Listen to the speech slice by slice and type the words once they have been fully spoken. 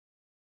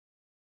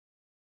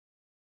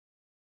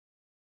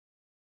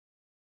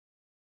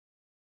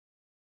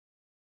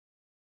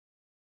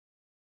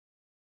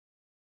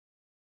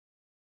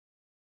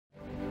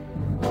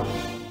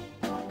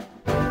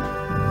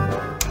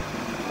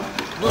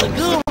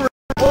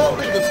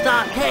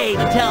okay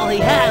to tell he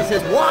has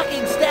his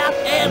walking staff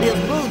and his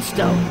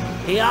moonstone.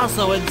 He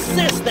also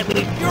insists that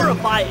we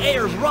purify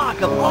Ayers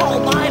Rock of all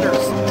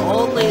miners.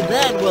 Only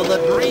then will the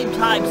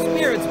Dreamtime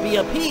spirits be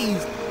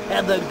appeased,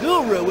 and the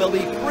Guru will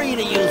be free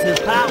to use his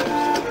powers.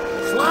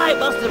 Sly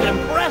must have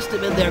impressed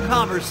him in their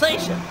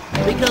conversation,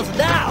 because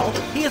now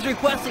he is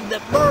requesting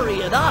that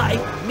Murray and I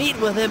meet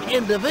with him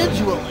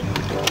individually.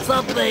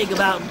 Something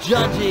about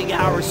judging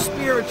our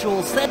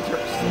spiritual centers.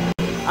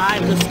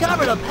 I've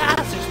discovered a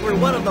passage through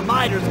one of the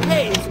miners'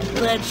 caves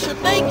that should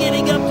make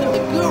getting up to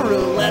the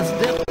Guru less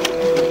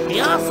difficult. He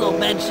also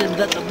mentioned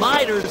that the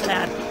miners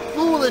had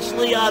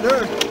foolishly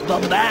unearthed the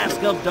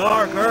Mask of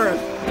Dark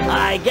Earth.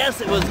 I guess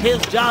it was his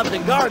job to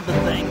guard the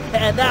thing,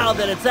 and now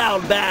that it's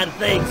out, bad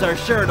things are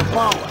sure to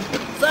follow.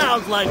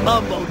 Sounds like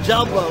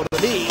mumbo-jumbo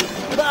to me,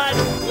 but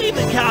we've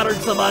encountered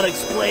some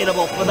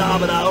unexplainable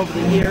phenomena over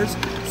the years,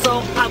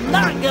 so I'm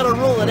not gonna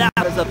rule it out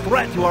as a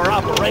threat to our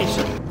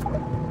operation.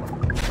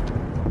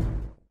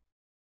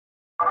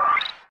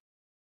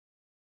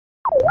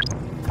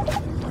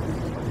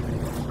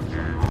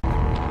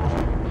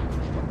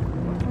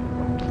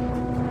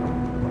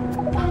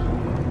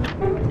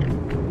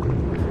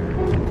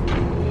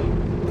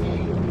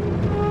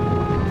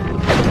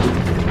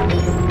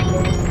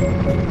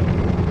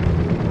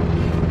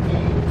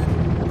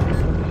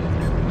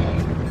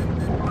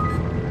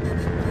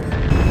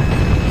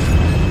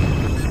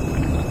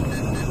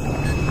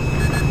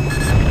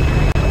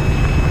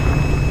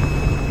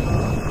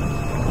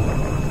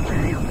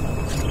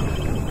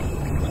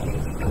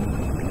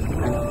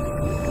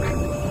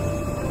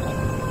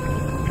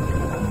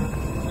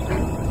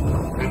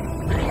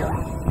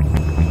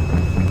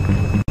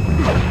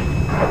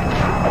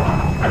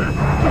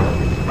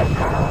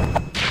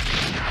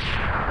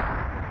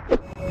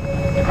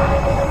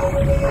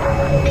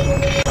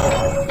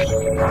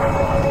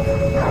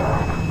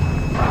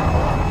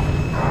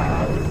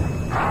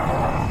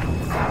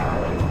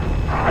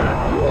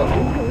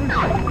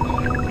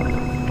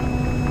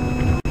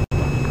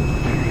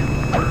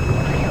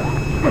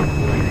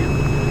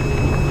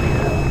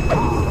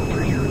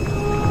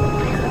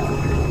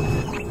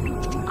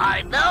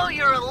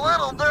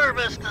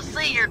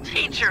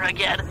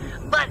 Again,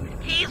 but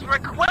he's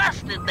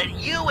requested that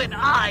you and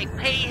I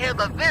pay him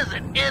a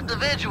visit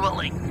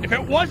individually. If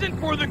it wasn't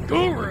for the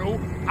Guru,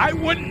 I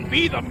wouldn't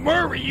be the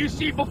Murray you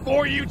see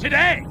before you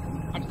today.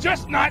 I'm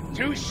just not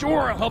too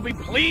sure he'll be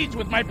pleased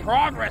with my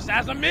progress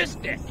as a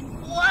mystic.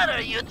 What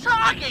are you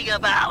talking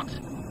about?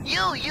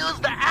 You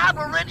used the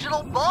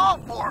Aboriginal ball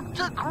form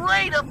to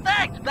great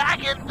effect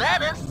back in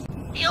Venice.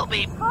 He'll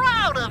be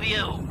proud of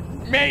you.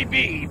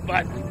 Maybe,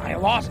 but I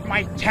lost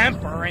my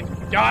temper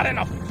and got in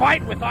a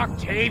fight with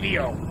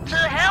Octavio. To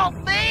help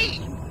me?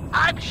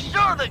 I'm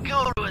sure the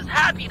Guru is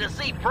happy to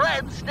see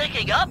friends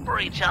sticking up for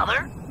each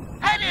other.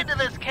 Head into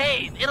this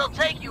cave. It'll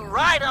take you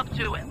right up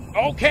to it.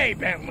 Okay,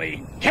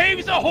 Bentley.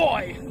 Caves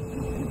ahoy!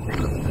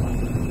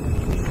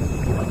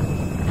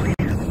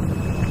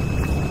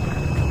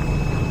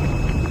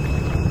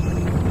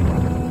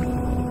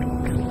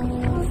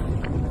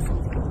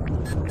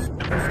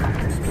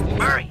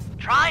 Murray,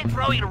 try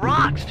throwing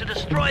rocks to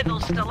destroy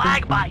those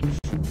stalagmites.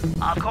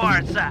 Of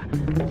course,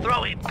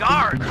 throwing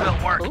guards will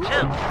work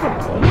too.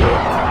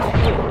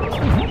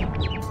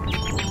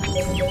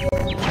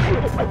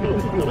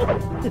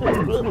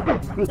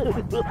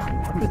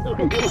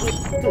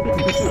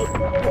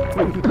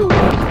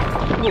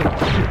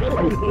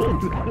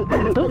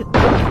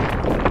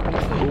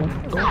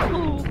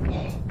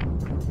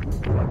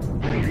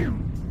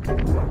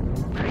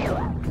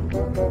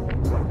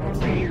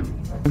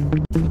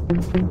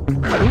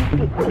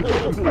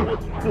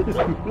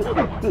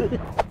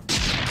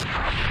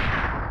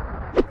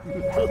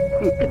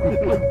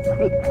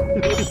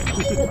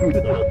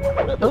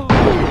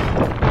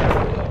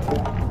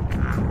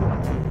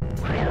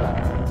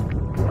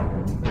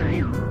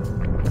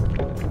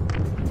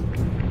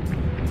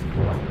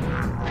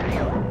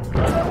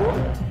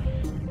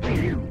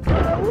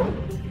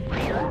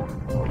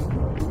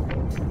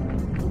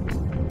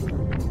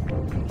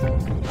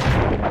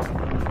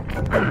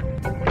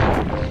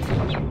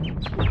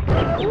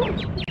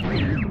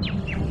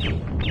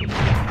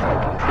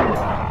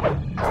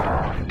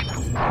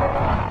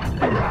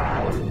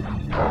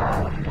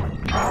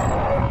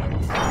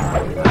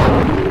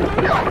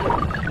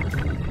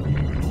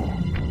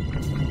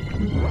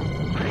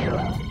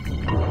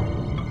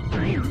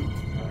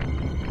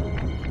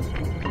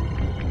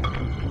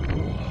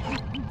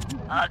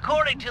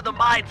 According to the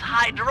mine's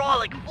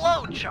hydraulic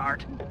flow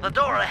chart, the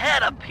door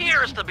ahead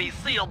appears to be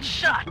sealed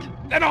shut.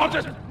 Then I'll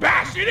just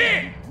bash it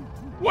in!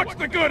 What's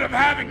the good of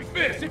having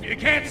fists if you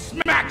can't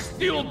smack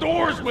steel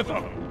doors with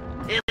them?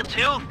 It's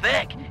too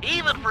thick,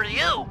 even for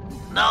you.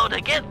 No,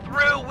 to get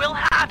through, we'll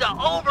have to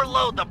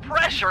overload the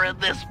pressure in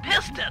this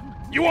piston.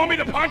 You want me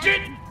to punch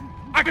it?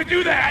 I could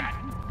do that!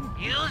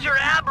 Use your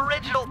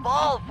Aboriginal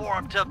ball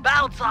form to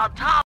bounce on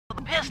top of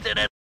the piston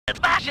and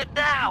smash it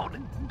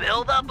down.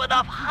 Build up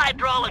enough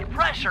hydraulic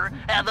pressure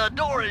and the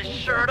door is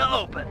sure to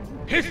open.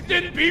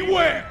 Piston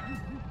beware!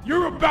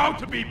 You're about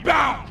to be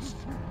bounced!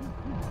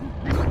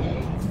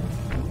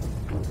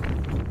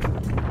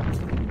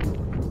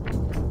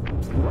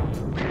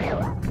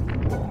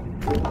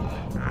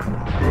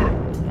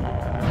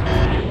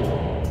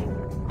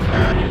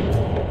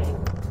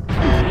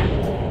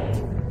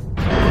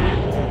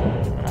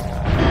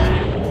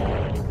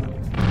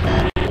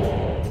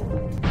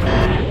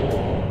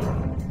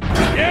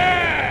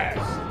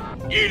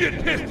 Eat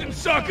it, piston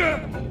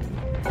sucker!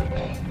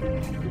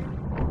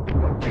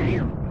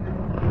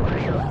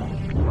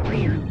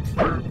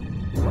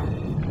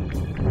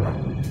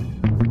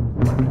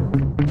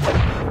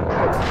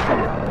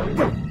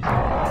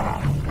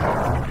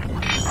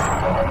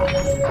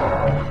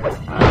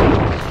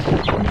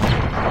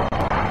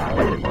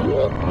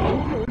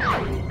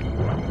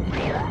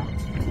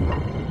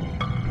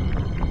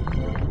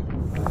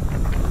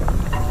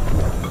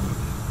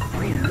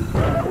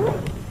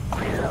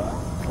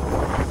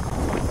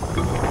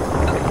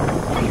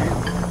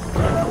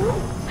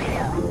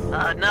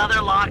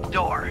 Another locked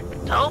door.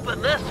 To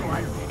open this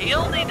one,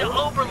 you'll need to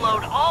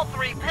overload all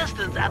 3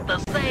 pistons at the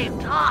same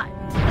time.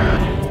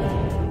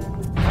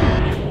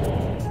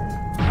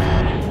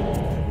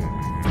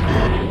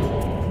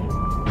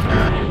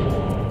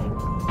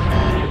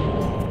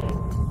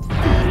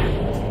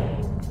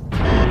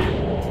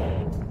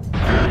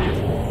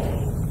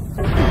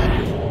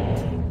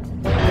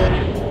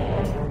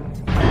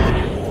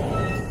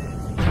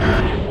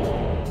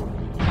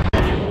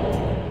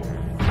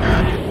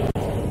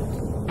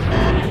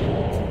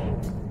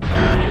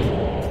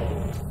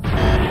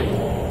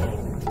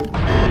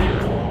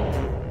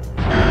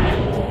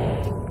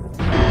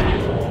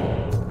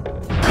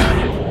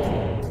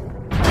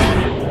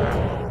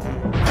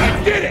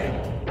 Did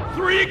it!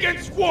 3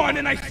 against 1,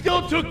 and I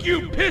still took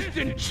you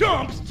piston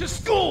chumps to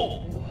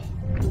school!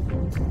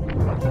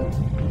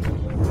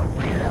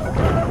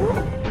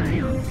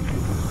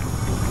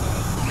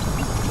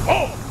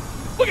 Oh!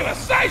 Look at the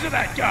size of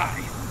that guy!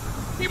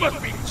 He must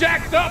be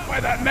jacked up by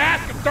that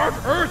mask of dark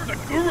earth the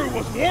Guru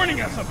was warning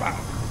us about.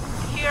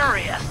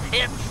 Curious.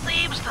 It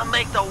seems to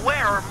make the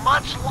wearer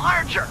much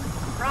larger.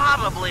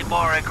 Probably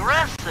more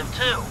aggressive,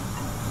 too.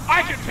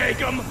 I can take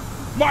him!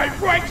 My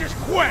righteous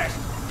quest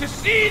to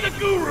see the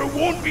Guru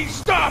won't be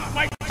stopped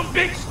by some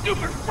big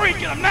stupid freak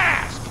in a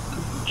mask!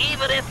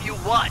 Even if you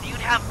won, you'd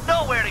have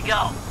nowhere to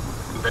go.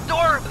 The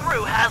door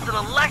through has an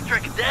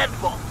electric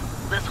deadbolt.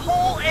 This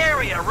whole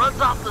area runs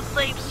off the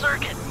same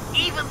circuit.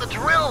 Even the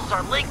drills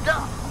are linked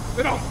up.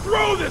 Then I'll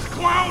throw this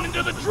clown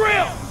into the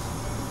drill!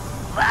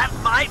 That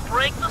might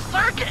break the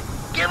circuit.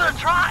 Give it a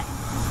try.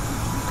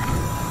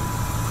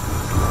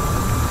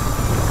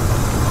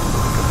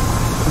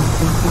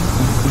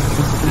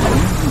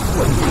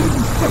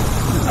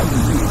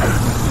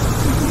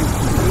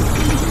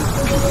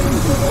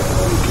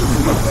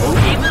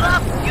 Keep it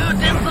up! You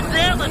did some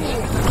damage!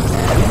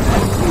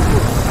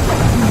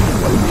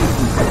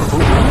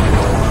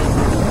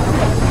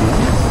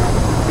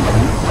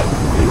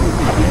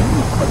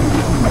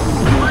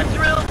 One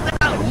drill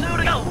down, 2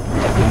 to go!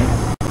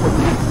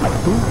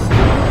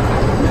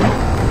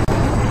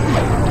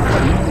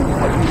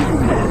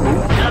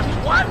 Just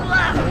 1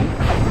 left!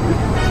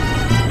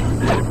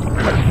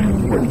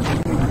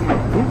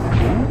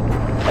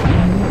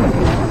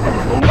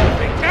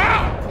 Holy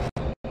cow!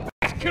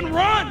 Can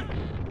run!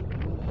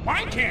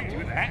 Mine can't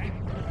do that.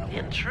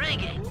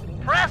 Intriguing.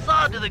 Press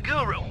on to the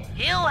Guru.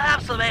 He'll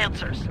have some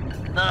answers.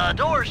 The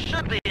door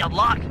should be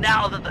unlocked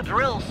now that the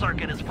drill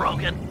circuit is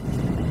broken.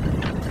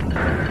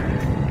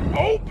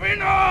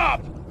 Open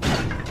up!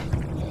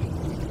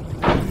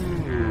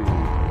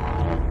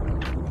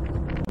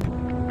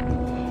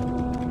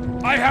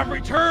 I have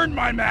returned,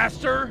 my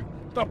master.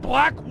 The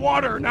black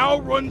water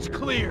now runs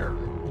clear.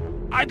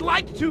 I'd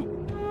like to...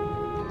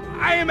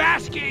 I am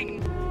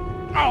asking...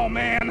 Oh,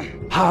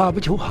 man.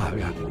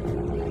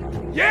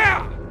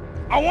 Yeah!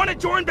 I want to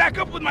join back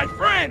up with my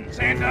friends,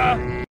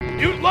 and,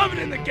 you'd love it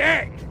in the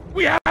gang.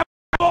 We have a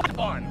lot of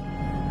fun.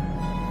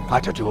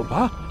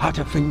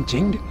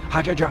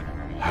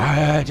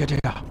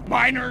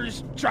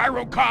 Miners,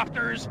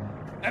 gyrocopters,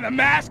 and a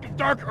mask of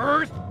dark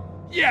earth?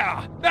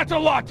 Yeah, that's a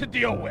lot to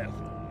deal with.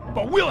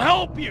 But we'll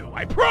help you,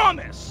 I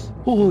promise!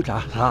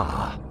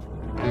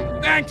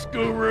 Thanks,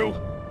 Guru.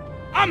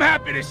 I'm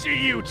happy to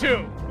see you,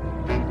 too.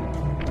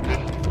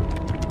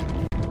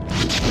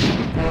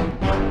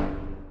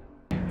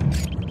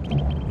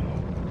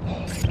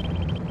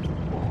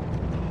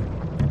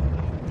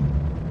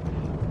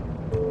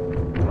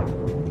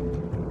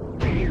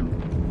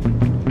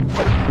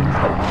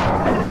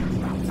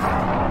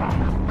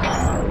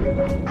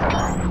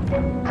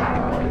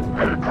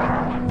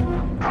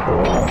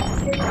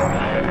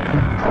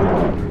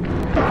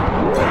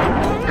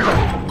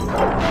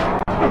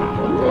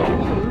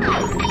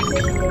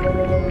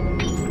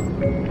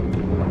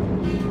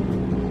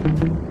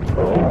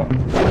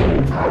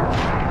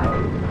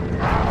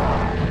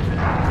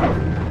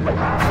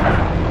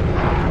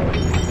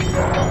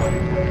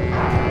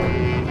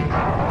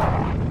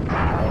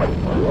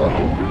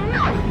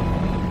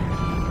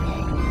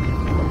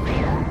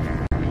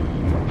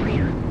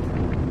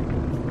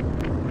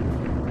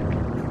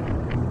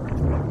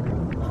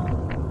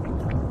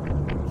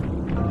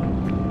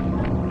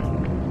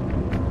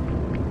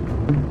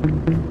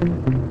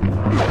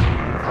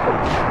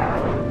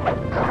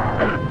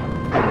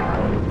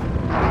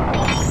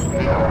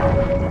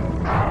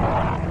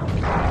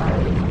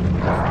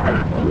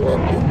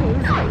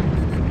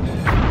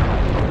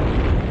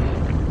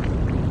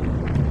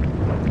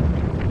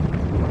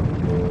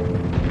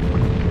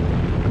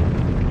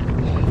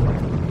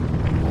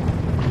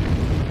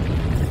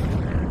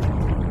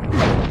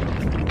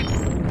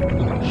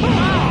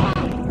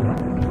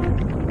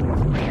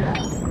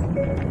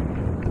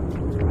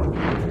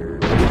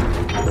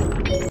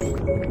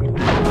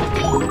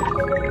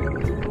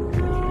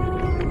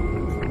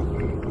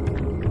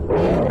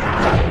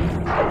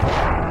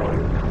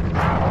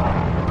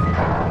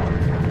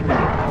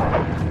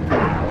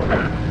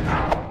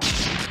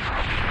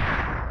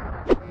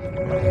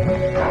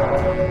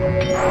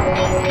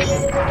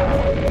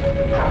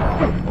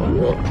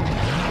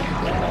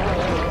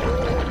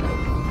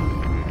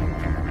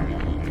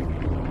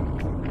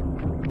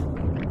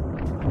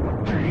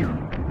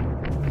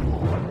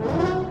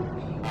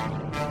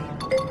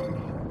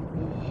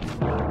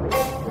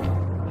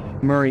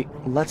 Murray,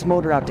 let's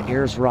motor out to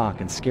Ayers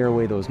Rock and scare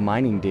away those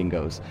mining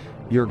dingoes.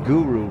 Your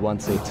guru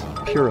wants it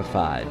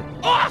purified.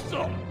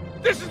 Awesome!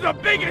 This is the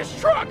biggest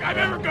truck I've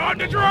ever gone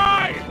to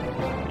drive!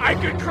 I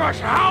could crush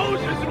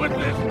houses with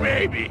this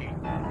baby!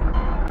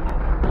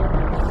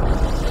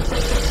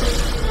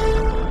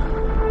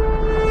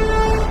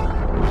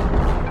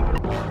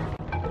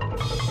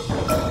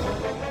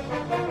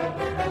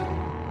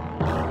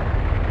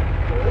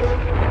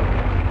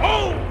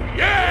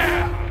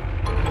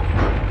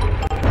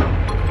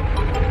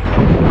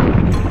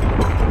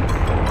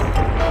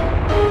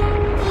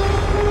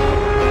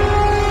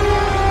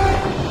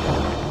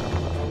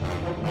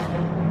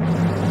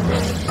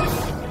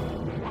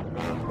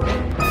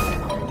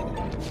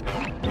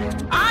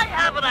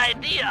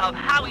 Of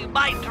how we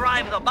might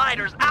drive the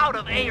miners out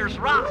of Ayers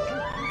Rock.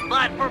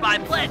 But for my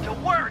plan to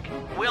work,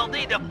 we'll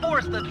need to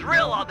force the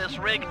drill on this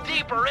rig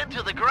deeper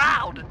into the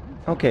ground.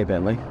 Okay,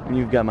 Bentley,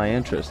 you've got my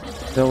interest.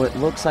 Though it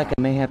looks like I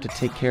may have to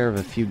take care of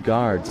a few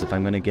guards if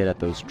I'm going to get at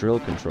those drill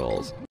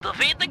controls.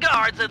 Defeat the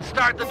guards and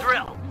start the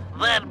drill.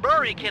 Then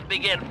Murray can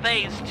begin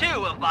phase 2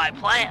 of my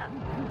plan.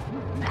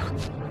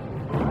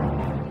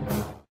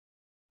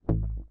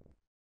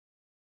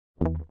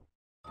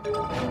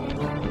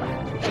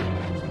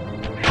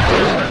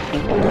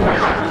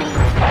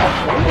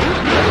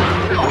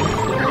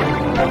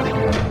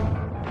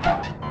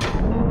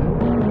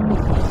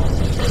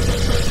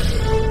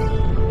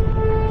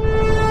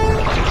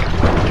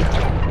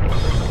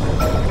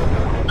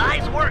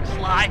 Nice work,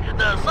 Sly.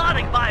 The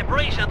sonic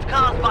vibrations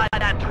caused by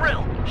that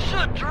drill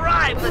should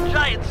drive the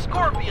giant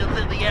scorpions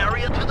in the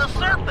area to the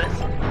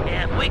surface.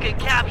 If we can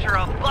capture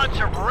a bunch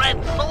of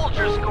red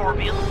soldier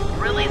scorpions,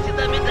 releasing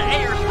them into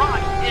Ayers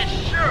Rock is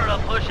sure to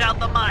push out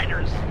the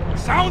miners.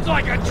 Sounds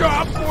like a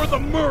job for the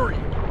Murray.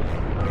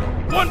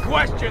 One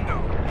question,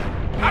 though.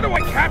 How do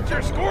I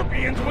capture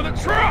scorpions with a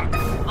truck?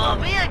 The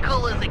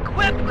vehicle is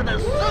equipped with a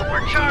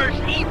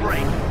supercharged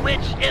e-brake,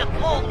 which, if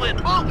pulled when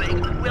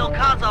moving, will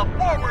cause a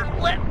forward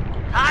flip.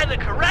 Time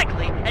it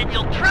correctly, and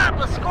you'll trap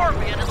a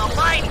scorpion in the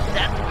lining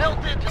that's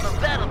built into the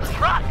bed of the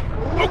truck.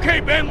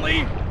 Okay,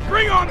 Bentley,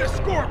 bring on the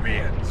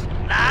scorpions.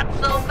 Not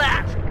so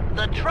fast.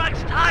 The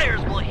truck's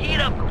tires will heat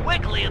up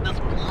quickly in this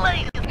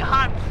blazing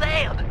hot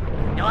sand.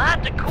 You'll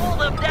have to cool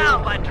them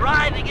down by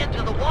driving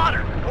into the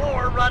water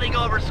or running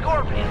over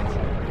scorpions.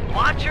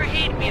 Watch your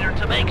heat meter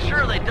to make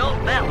sure they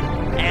don't melt.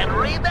 And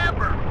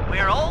remember,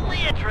 we're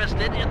only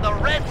interested in the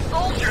red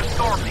soldier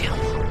scorpions.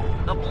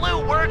 The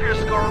blue worker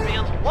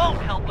scorpions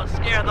won't help us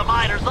scare the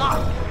miners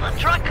off. The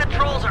truck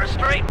controls are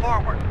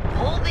straightforward.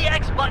 Pull the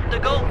X button to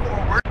go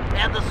forward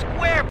and the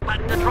square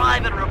button to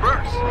drive in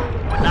reverse.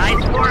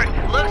 Nice work.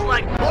 Looks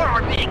like more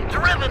are being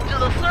driven to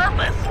the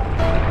surface.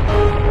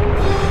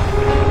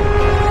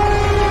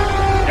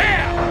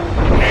 Yeah!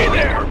 Hey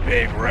there,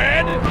 Big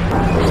Red!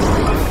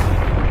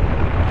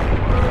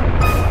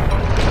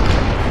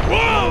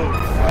 Whoa!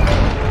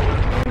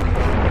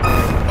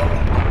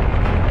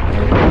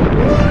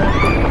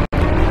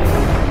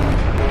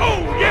 Oh,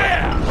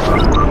 yeah!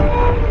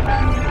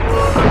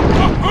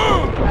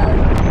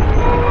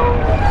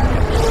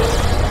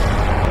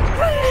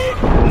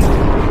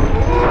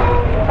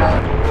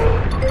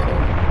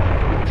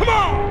 Come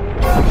on!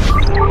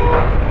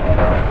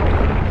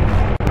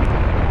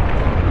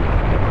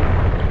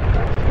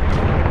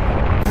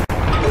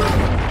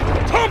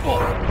 Tumble!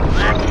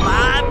 That's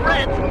 5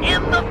 reds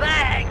in the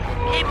bag.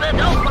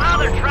 Don't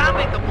bother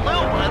trapping the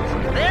blue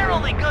ones. They're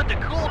only good to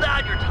cool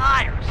down your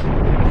tires.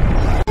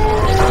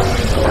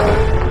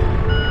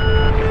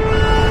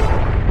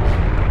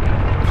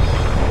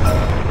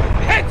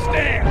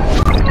 Headstand!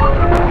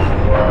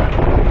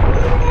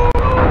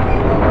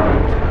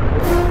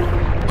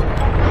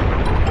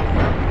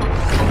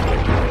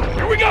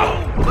 Here we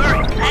go!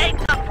 We're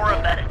tanked up for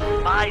a minute.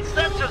 My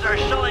sensors are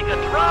showing a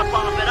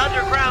drop-off in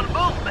underground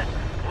movement.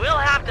 We'll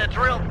have to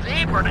drill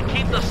deeper to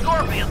keep the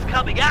scorpions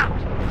coming out.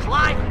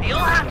 Sly, you'll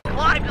have to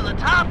climb to the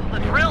top of the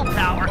drill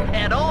tower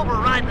and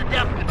override the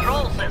depth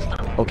control system.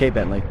 Okay,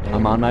 Bentley,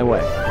 I'm on my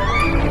way.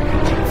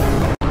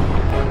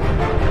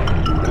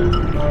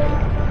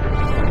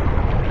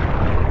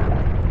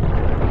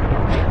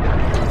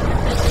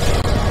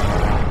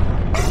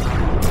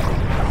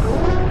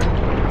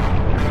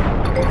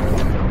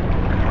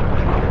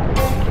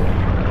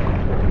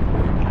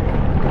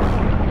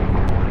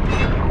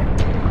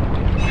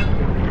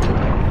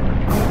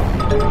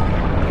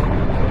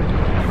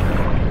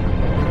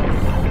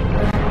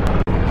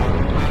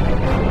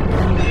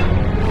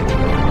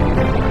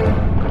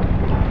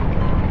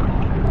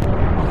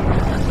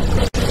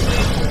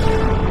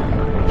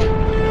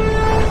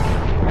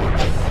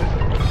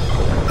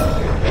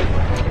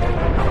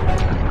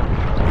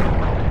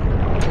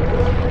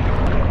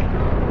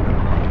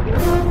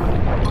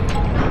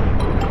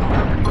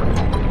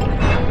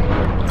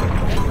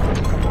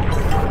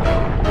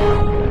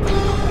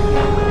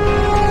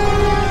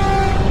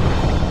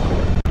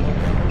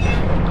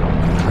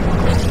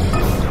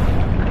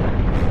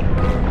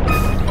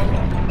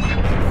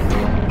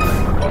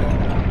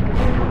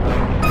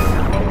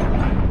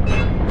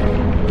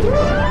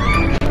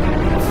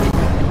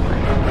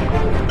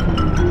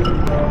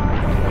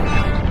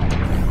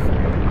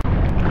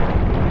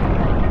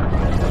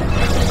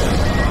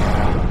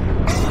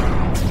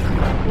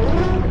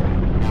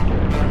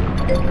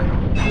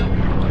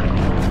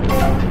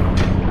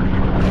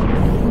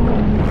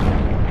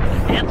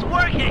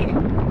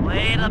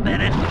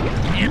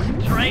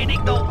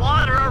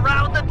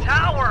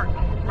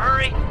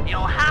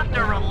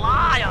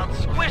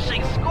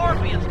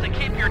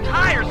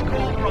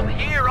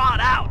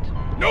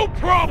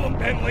 problem,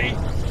 Bentley.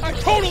 I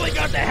totally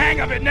got the hang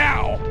of it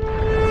now.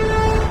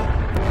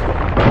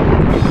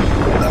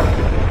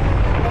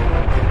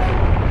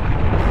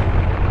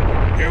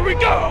 Here we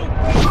go.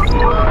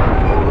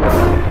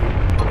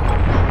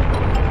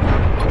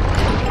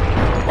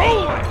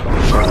 Rolling.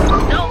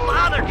 Don't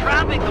bother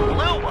trapping the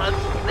blue ones.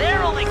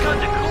 They're only good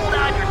to cool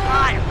down your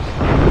tires.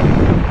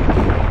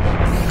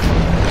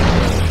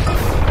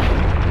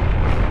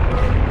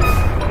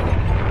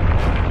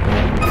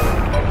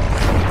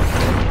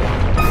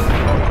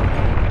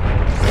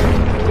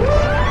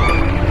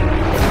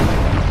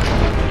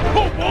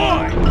 Oh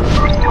boy!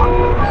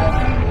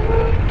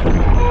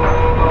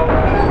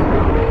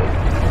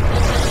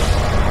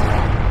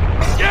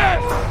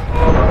 Yes!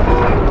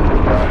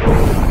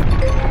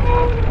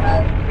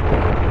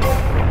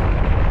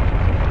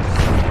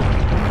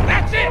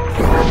 That's it!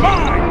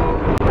 Mine!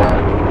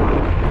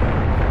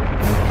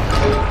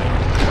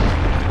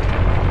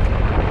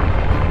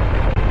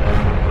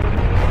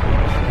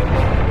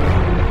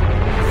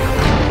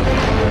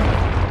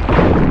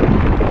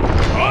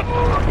 Up!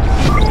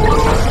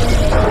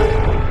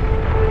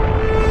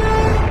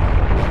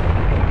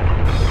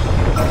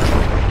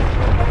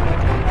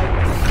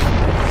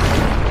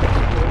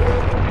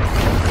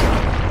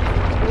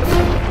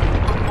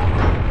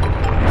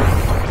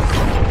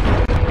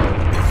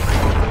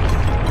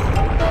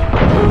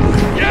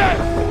 Yes!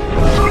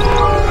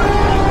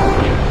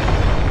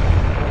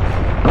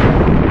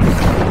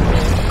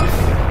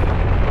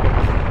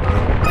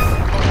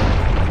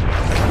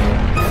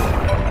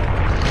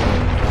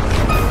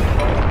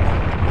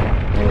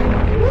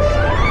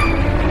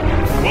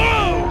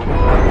 Whoa!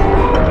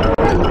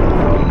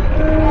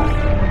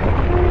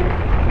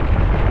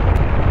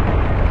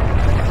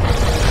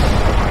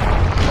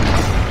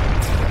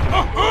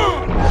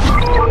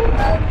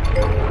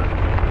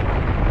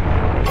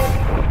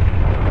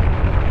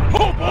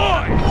 Oh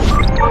boy!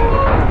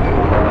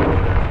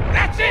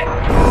 That's it!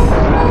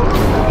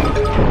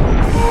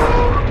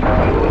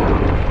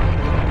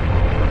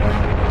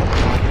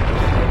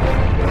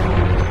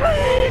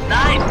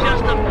 Nice,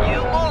 just a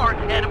few more,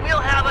 and we'll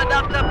have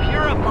enough to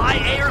purify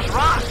Ayers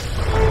Rock.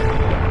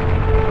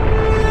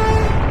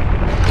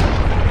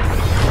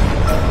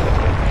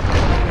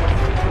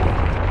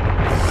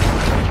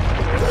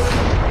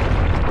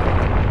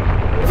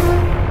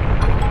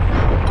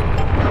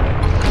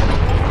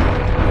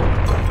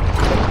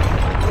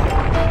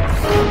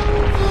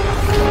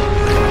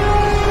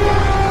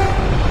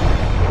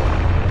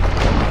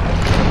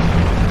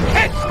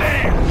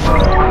 Headstand!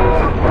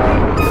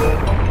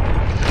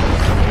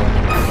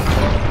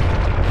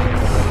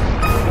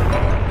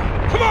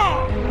 Come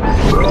on!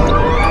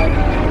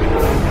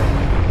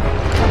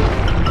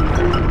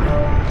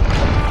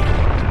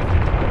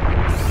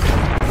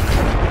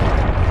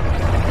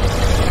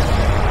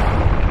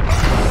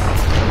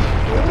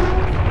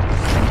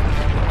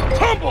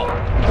 Tumble!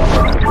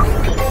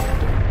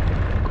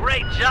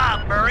 Great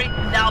job, Murray.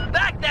 Now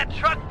back that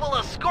truck full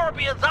of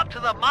scorpions up to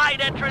the mine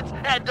entrance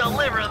and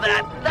deliver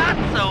that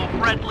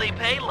not-so-friendly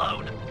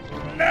payload.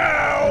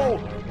 No!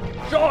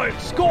 Giant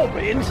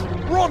scorpions?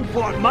 Run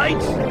for it,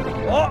 mates!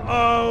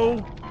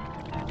 Uh-oh!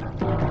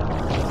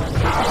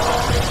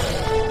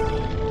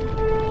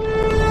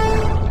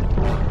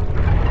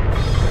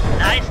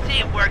 Nice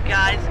teamwork,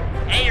 guys.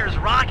 Ayers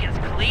Rock is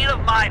clean of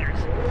miners.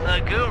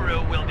 The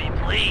Guru will be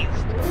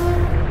pleased.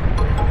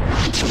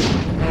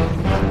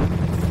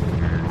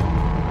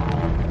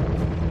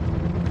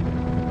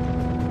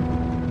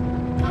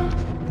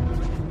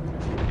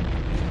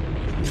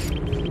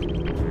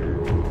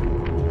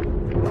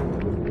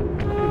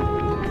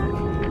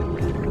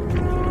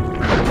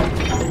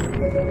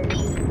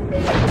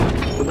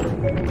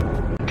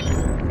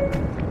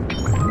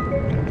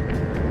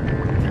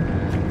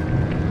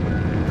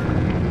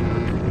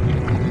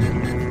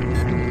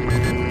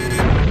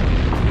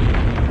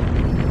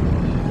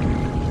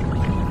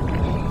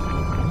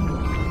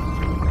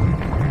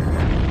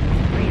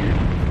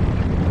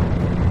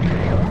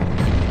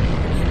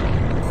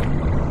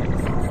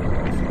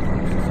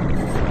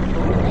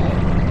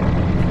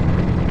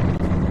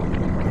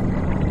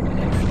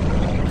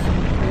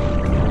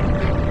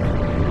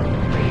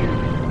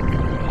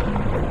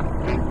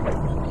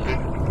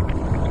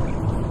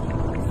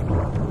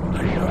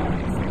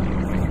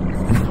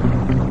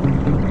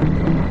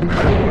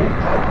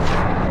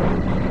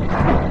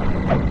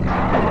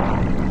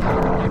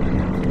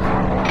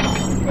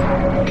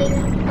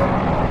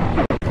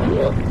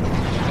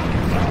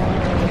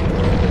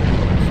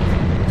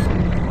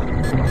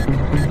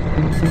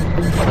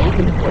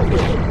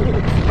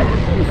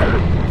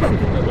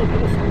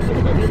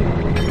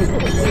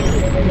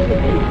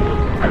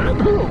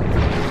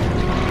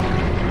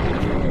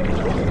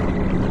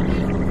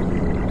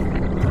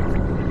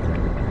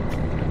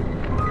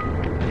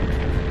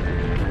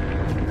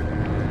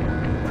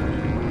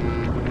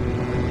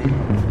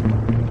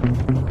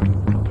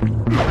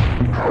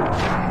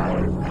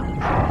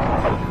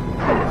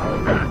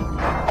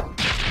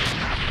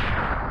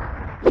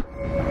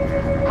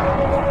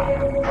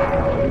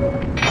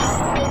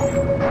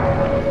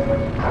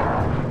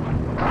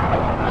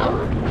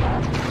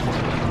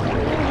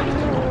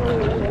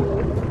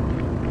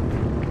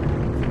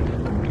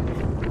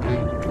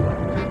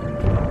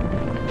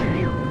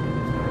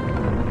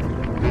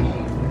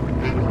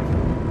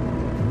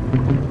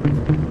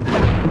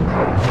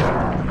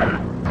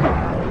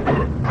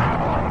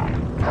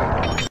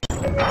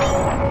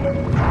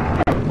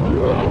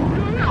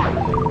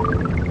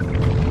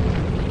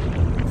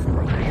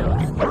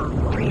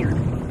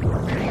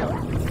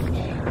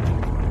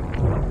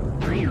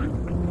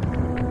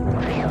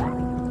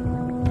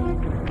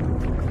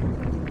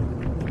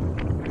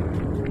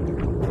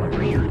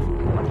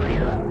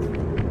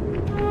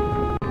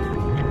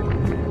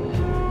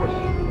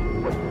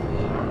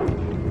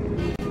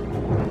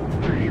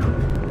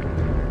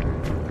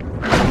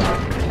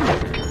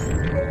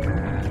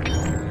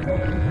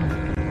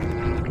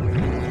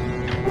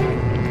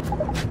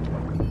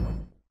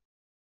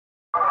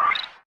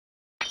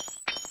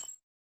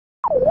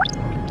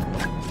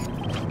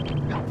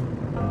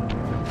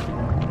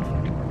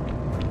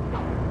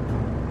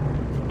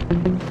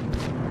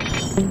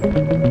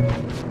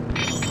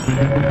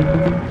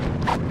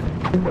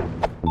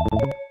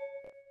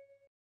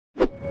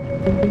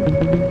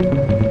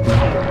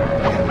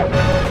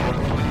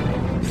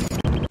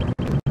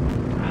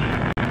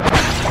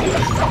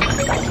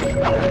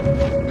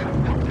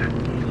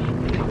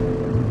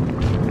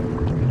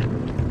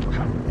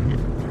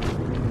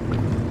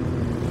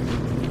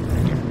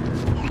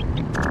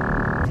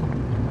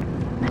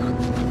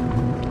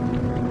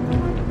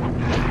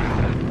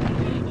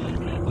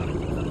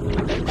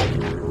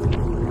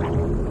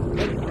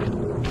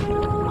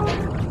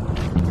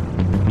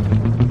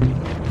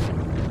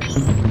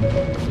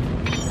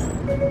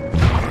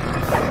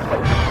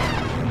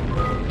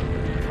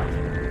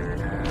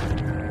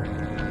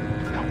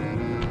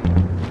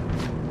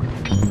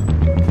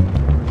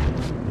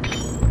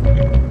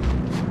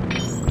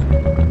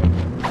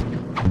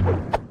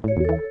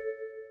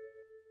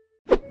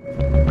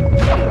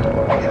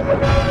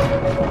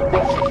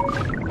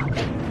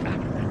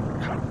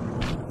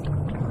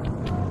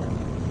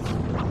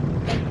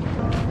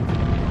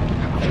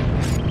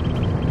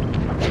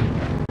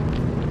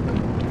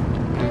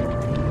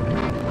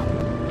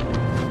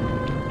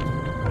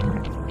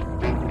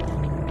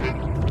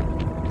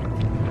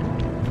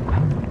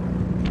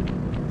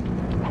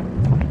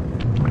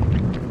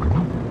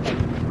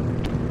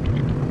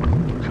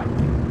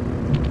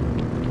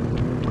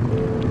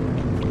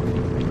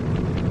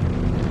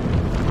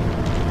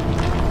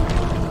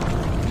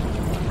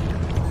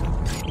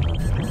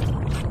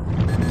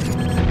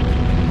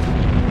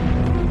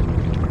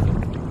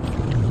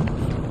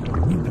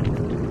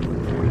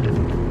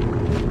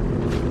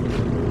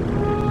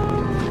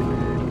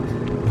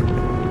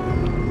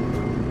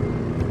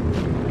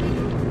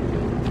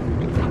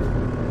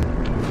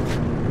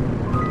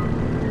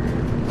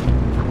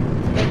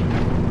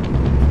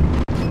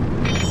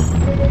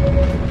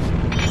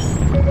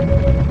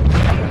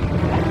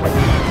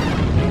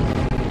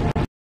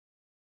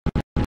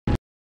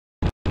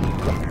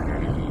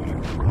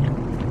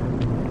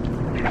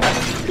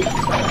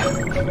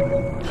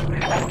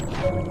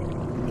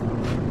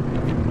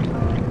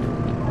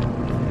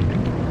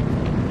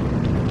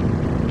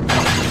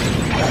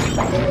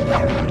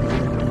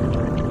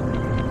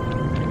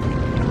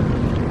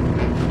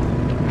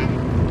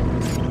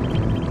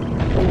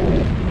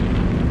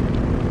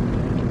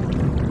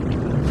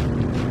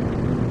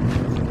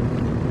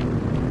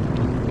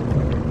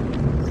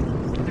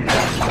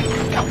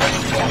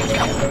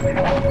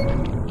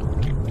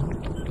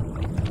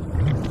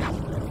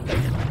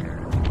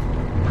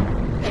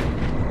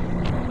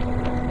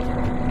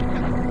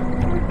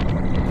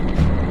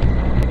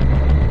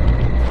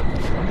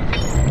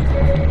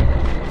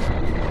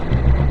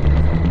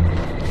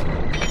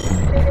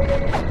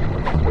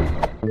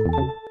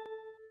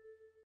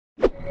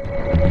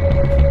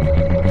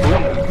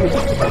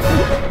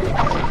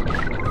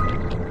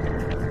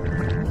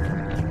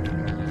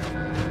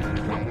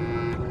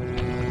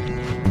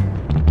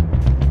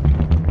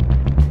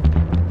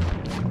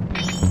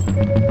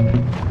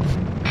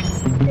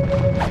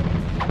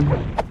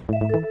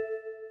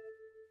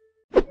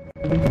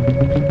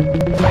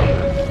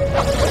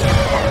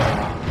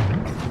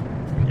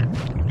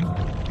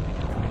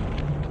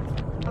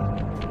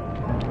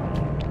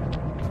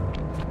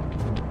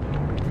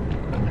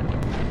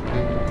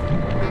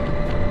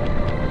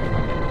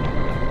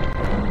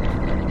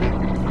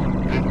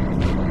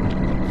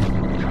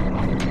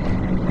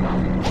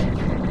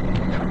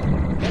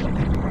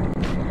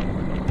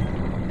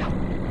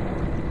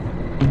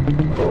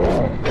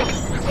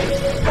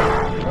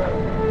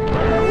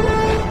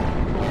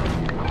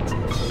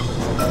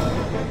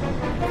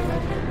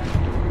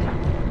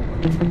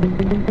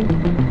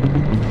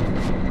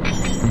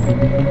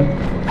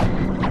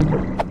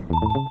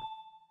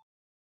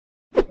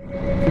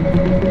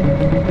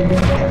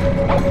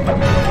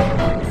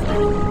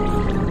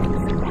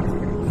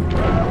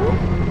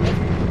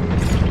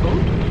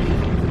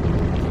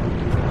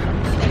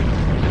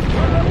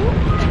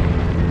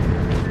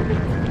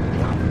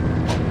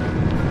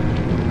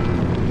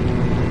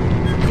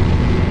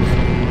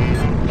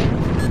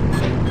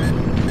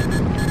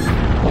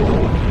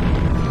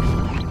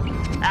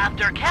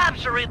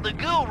 Capturing the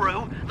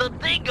guru, the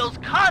dingoes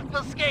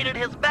confiscated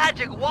his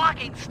magic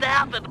walking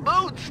staff and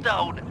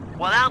moonstone.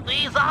 Without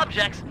these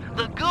objects,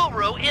 the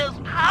guru is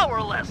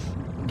powerless.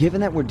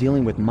 Given that we're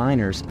dealing with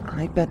miners,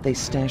 I bet they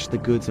stashed the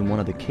goods in one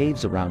of the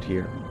caves around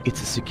here.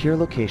 It's a secure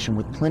location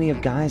with plenty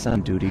of guys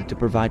on duty to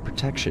provide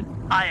protection.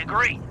 I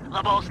agree.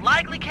 The most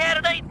likely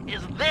candidate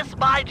is this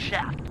mine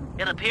shaft.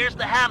 It appears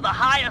to have the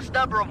highest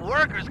number of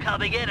workers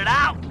coming in and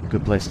out.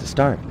 Good place to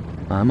start.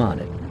 I'm on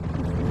it.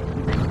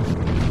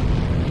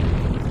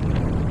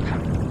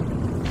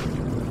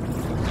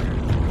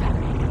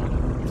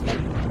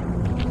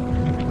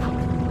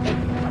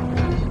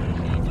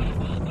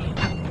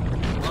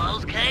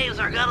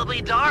 Are gonna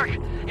be dark.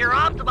 Your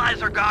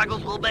optimizer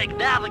goggles will make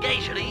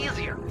navigation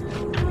easier.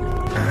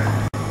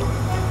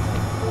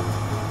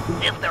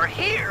 If they're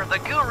here, the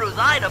guru's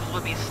items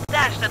would be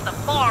stashed at the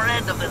far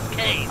end of this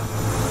cave.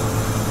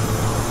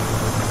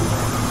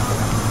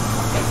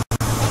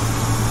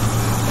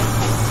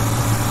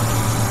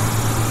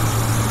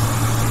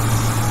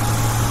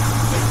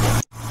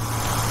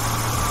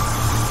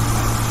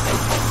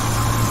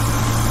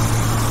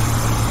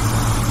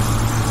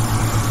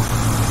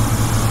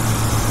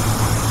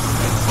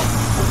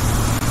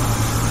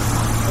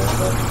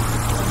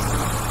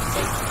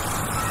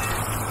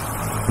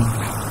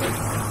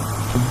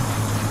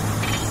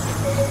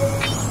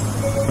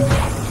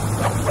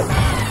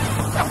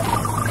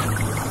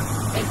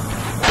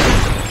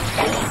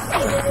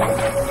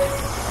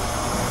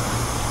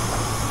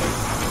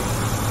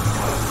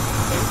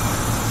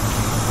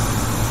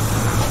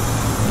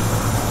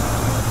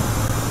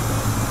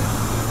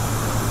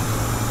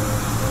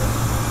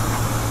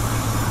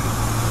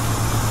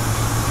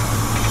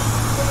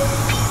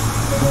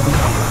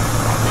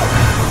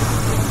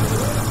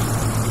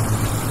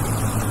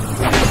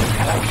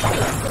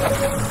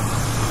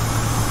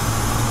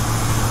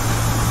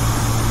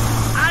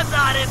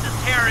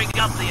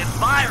 up the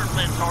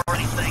environment or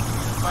anything,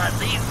 but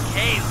these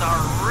caves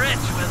are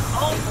rich with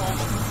opals.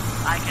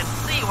 I can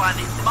see why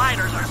these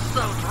miners are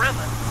so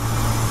driven.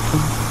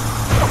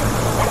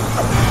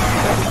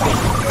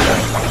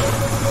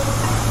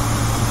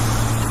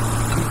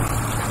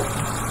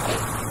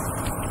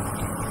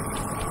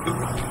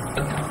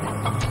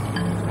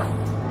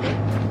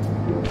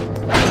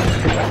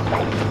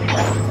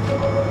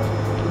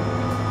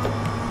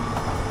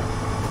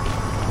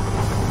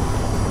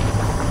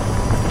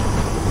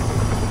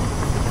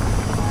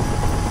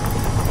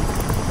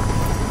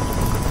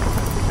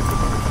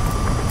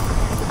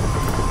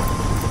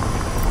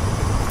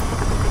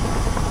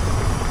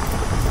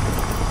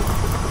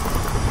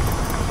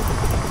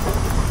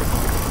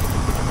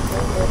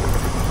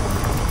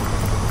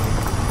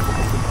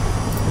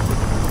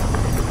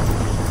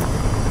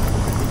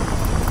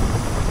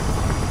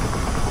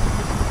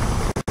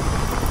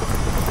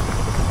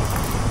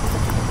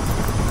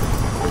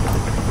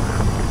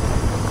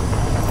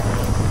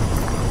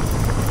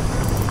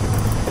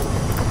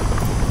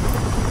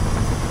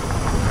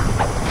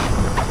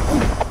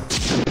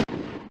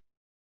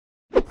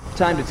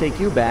 Time to take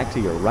you back to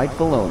your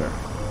rightful owner.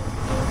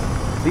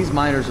 These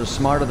miners are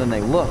smarter than they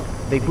look.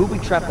 They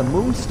booby-trapped the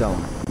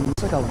moonstone. It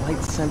looks like a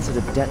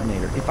light-sensitive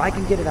detonator. If I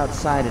can get it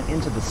outside and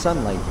into the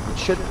sunlight, it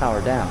should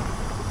power down.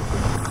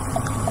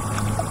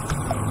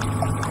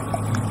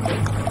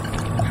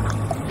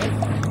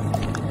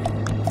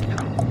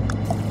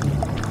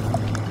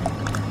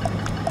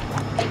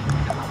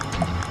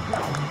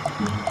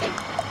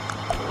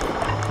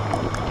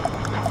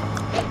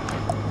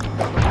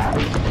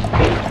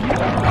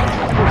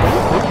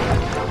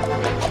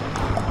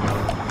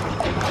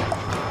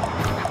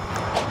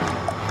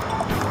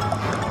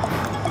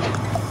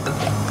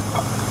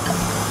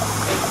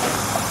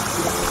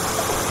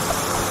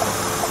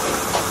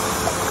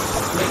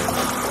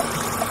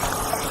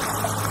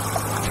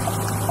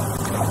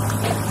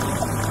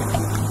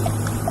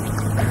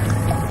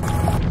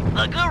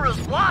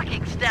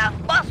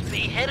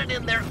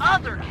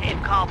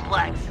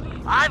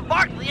 I've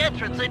marked the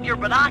entrance in your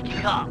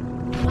binocular.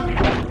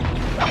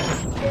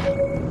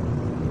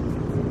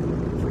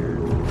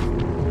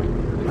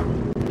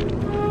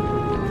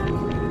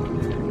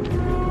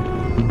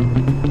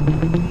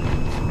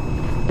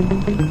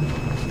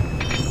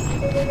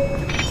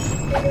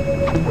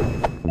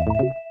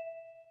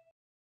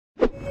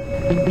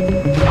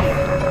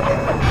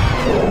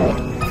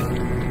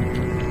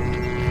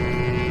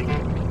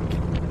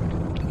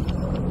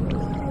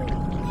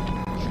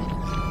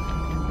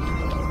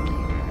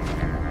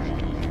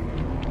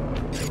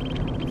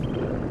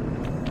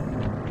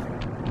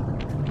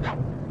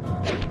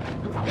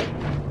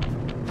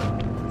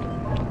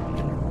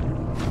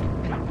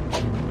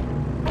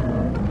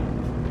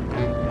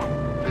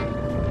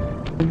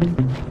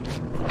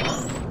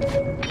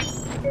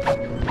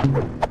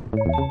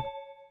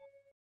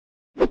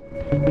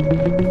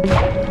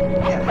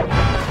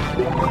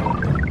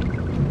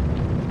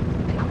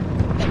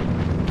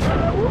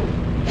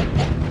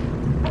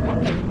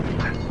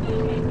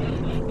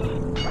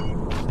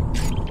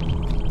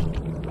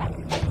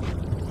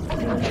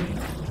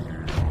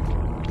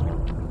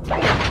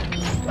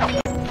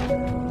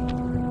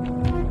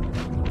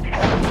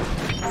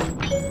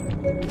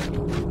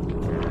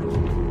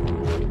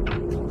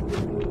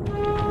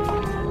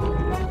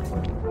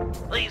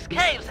 These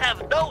caves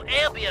have no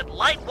ambient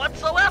light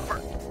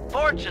whatsoever.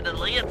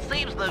 Fortunately, it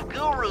seems the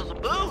Guru's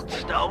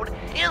moonstone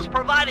is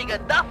providing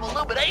enough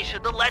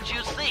illumination to let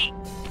you see.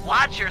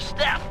 Watch your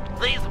step.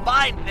 These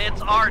mine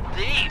pits are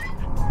deep.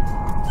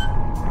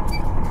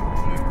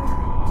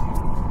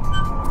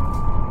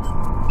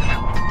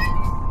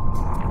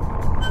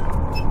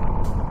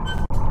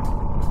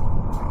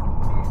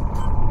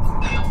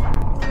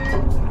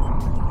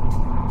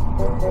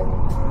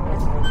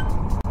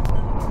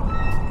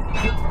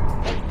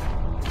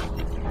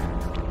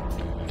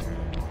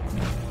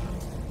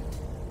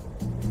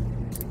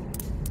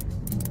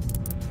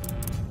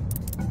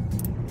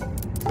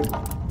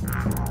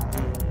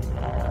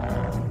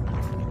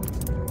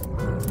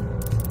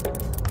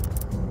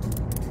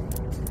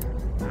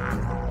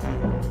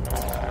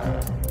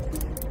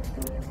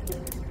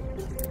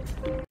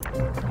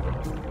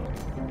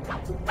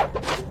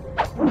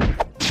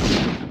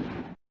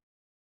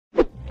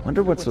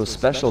 Wonder what's so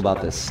special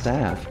about this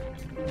staff.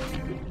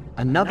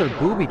 Another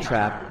booby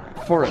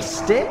trap for a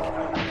stick?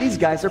 These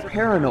guys are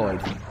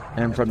paranoid.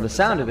 And from the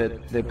sound of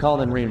it, they've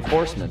called in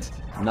reinforcements.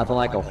 Nothing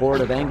like a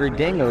horde of angry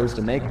dingoes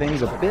to make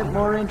things a bit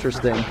more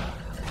interesting.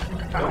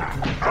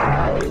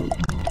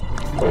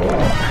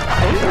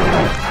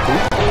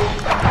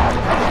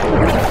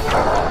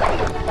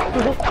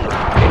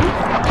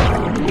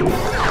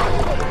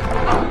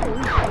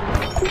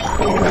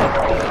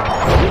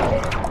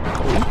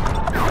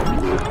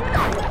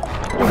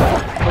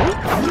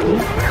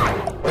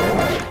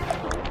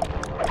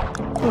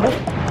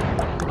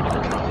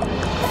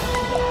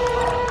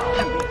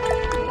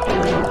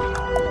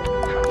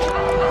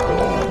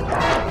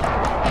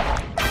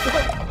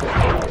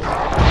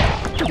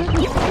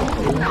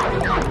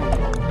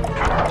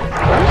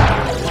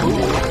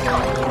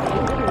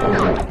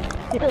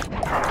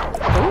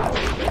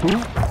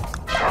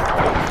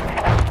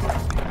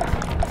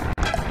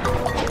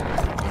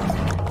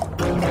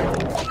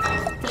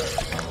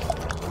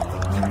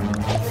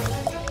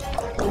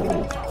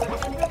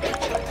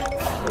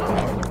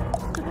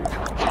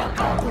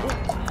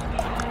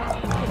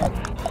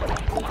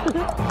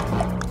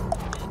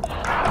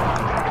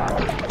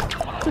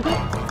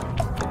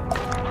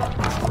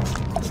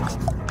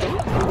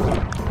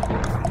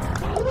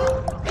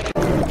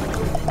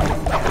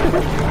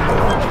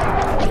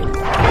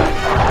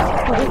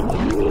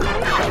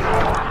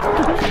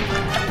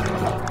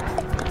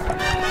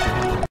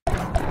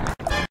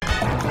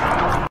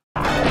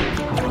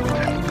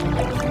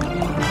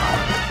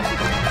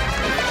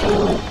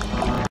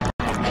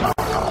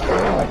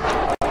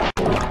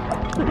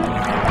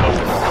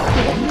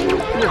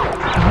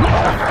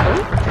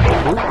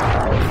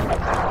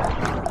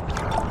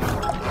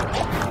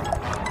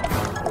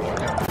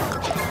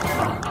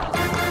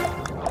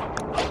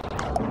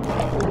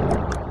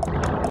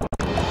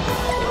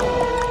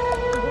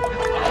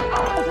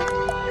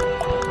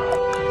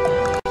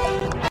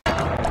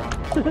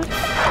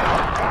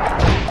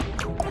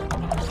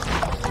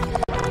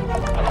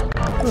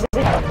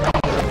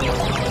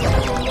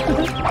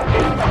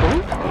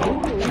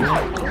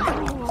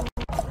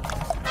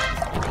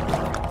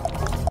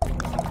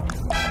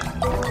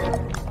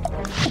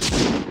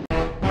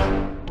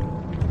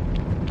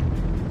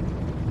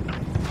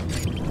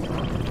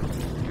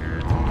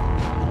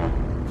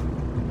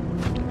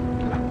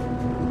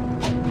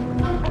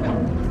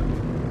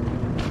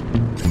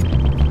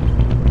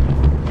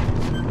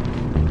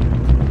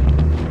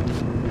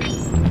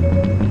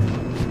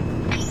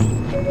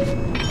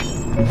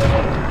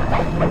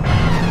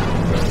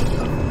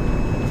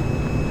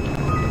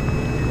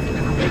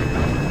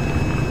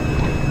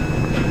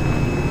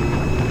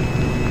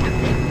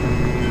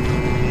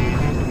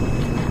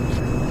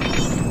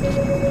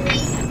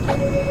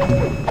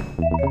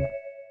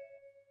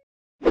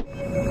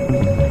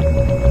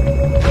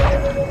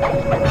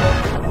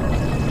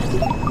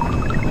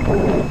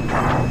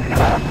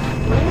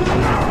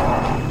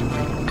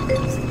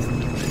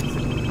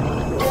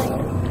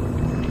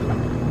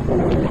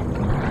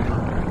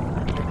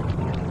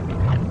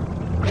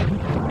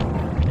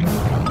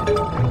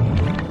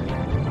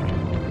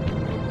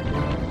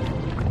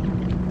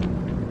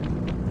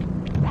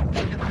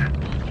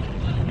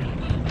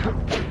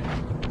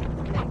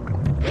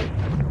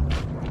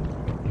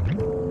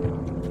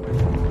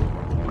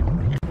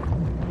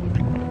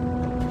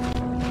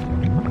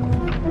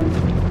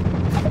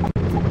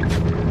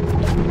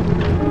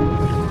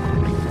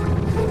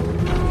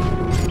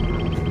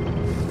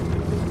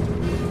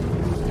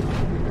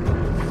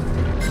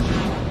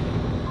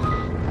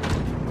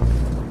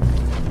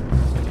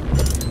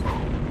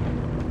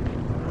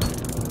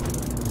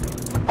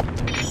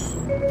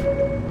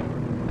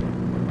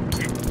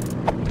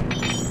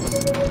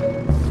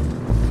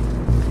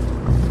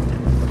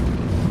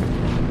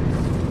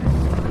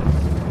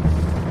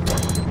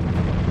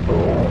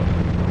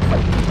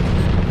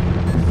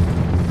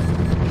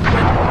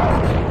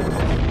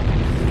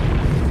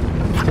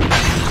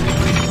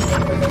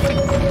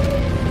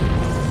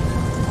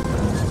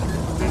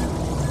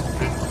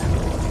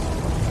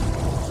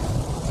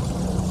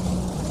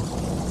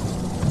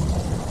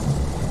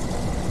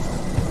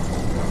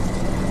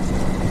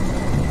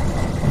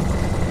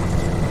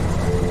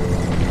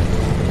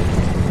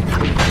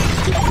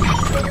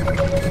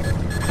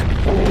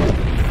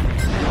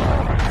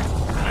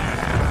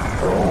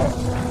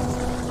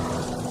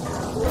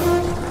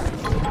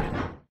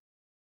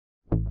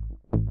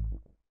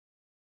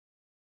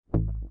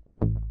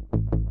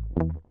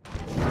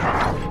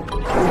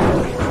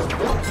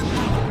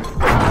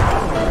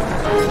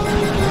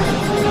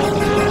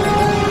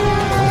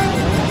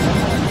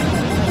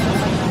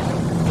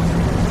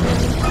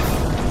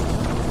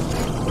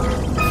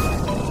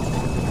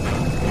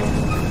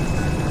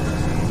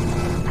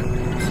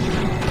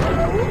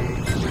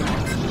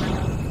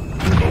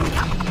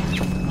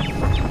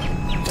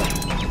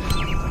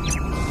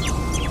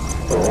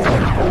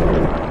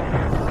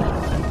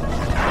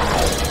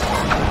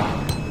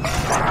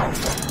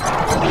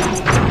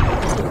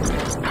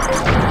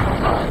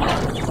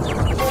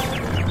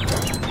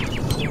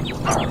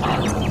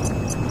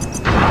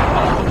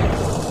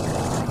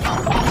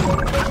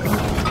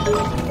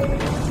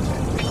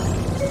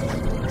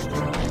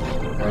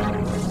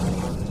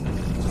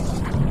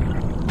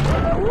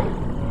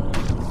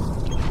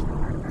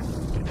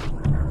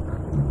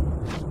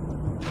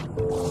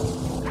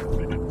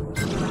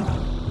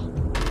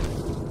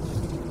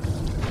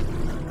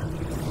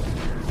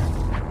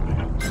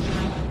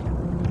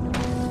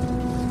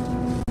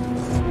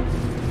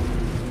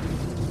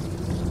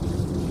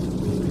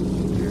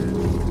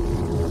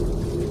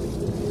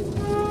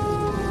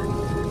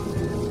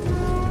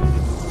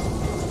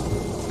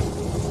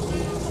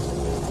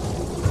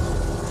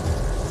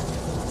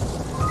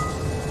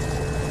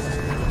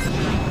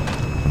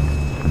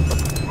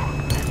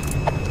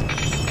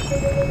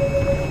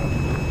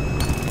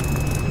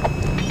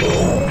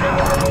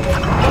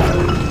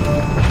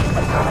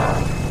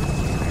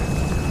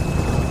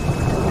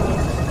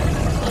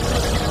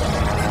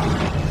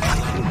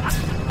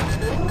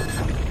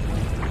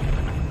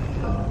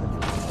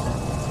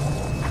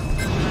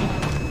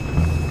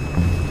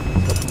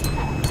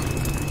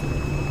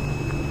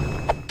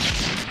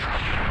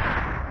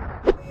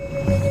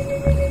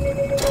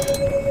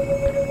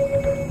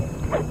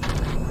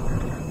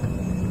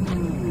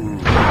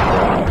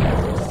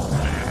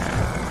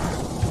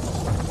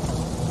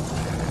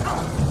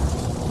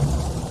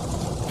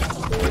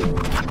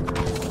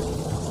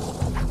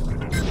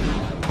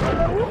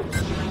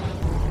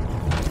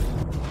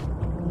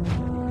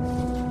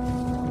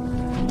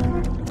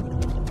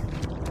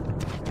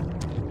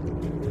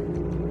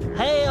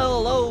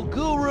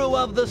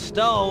 Of the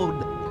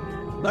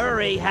stone.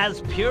 Murray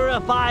has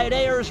purified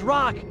Ayers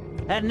Rock,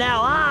 and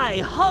now I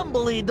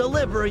humbly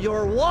deliver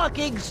your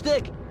walking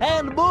stick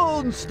and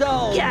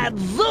moonstone.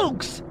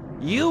 Gadzooks!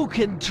 You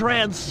can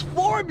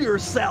transform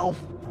yourself.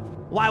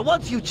 Why,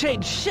 once you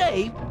change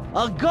shape,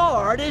 a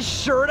guard is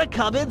sure to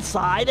come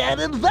inside and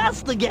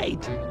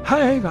investigate.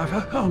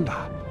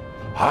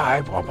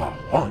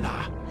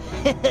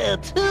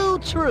 Too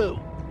true.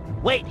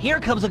 Wait, here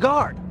comes a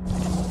guard.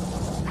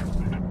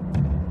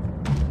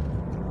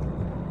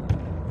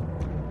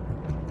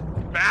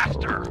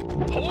 Master,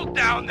 hold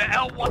down the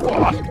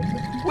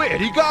L1. Where'd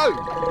he go?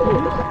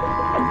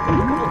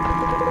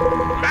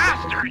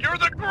 Master, you're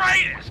the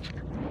greatest!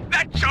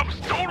 That jump's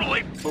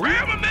totally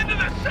ram him into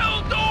the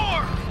cell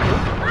door!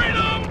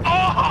 Freedom!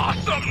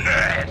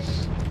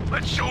 Awesomeness!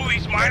 Let's show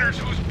these miners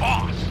who's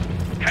boss.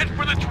 Head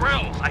for the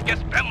drills. I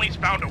guess Bentley's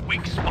found a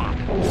weak spot.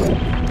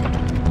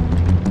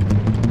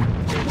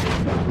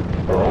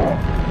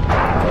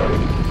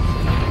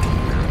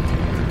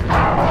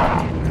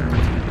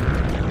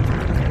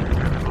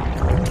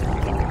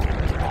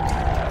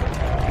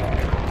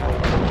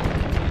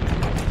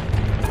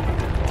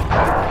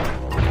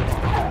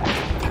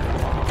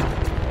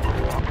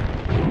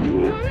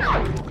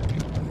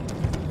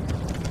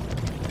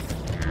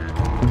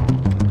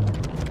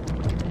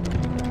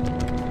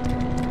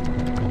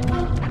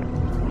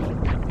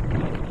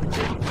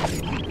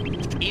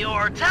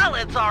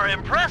 talents are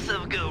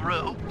impressive,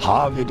 Guru.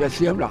 Har vi det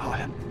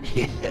CMRRA?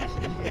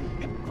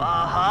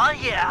 Uh-huh,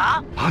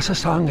 yeah.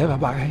 Pasasang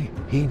everybody,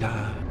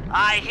 hina.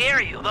 I hear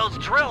you. Those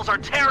drills are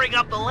tearing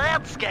up the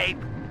landscape.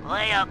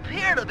 They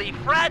appear to be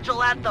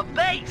fragile at the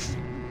base.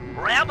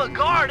 Ram a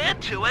guard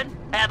into it,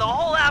 and the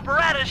whole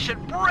apparatus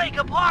should break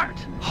apart.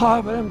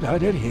 Har vi dem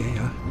det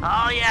here?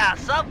 Oh yeah,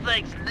 some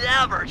things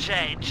never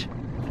change.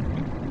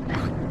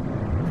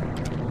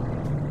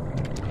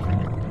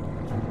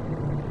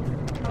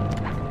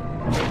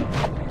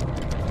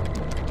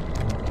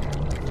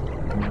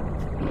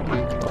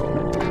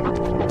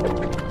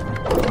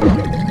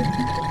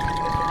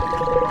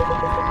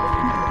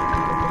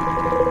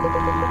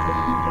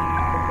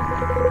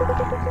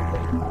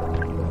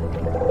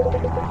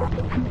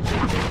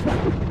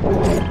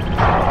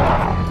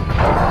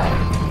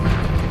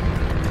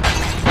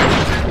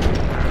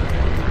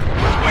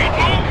 Sweet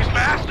moves,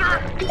 Master!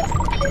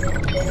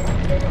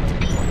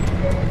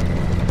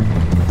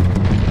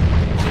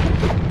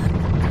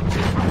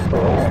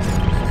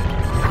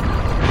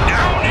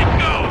 Down it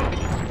goes!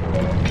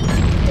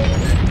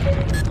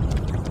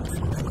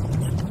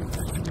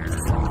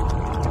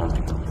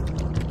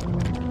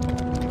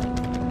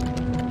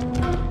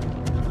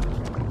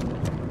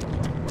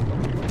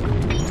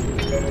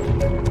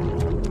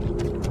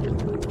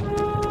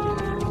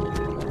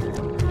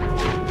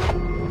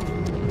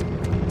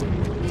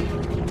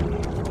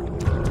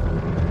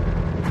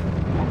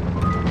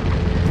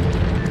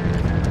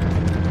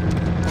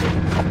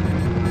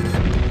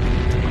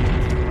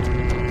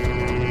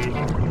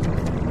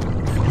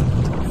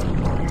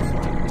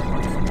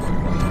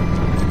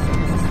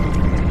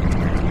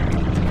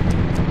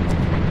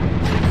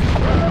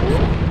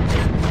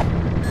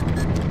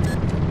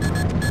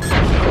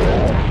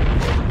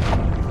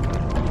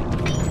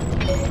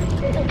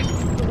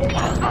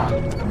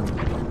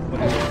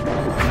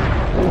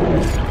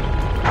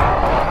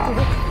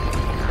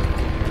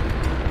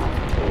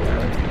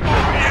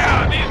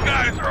 Yeah, these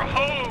guys are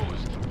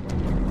hosed!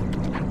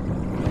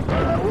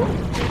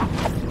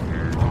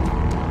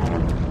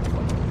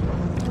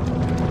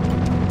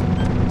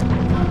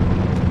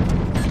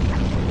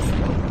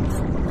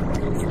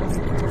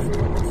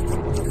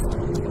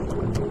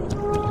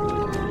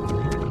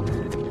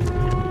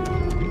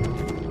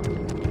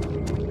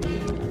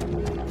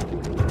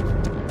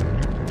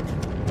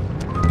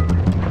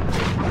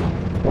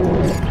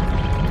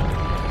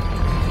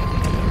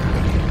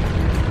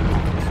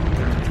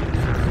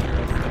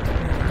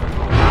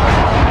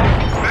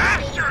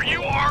 Master,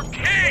 you are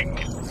king!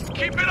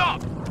 Keep it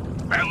up!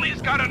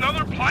 Bentley's got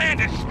another plan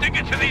to stick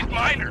it to these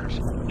miners.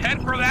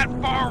 Head for that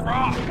far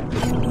rock.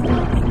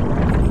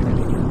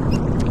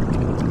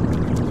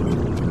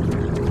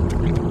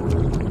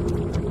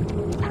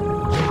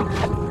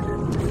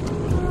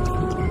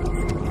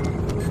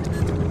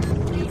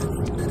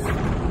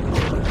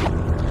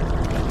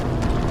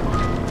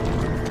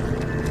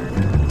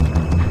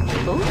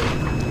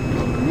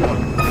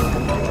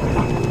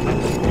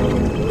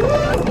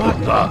 What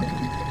the?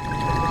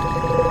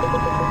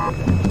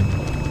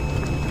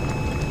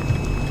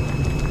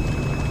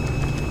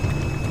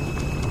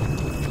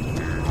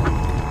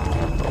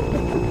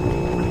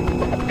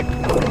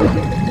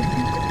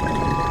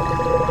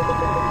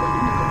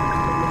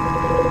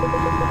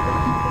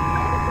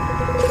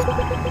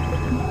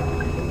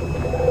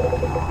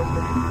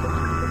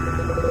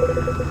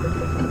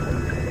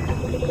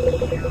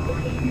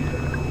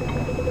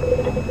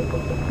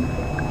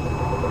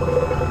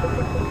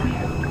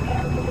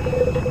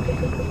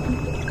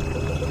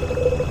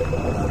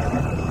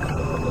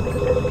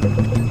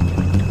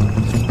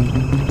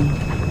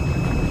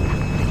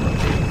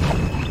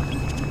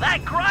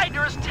 That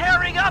grinder's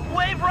tearing up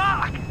Wave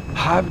Rock.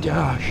 Have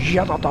ya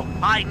shut up?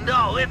 I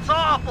know, it's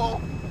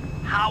awful.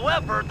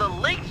 However, the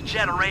linked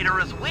generator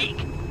is weak,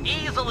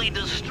 easily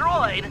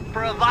destroyed,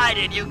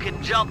 provided you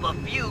can jump a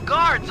few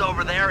guards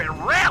over there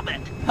and ram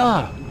it.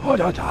 Ah, what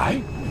did I?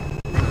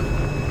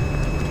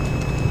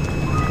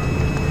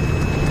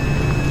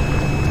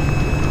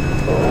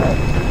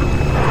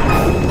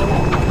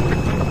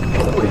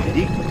 Where'd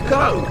he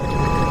go?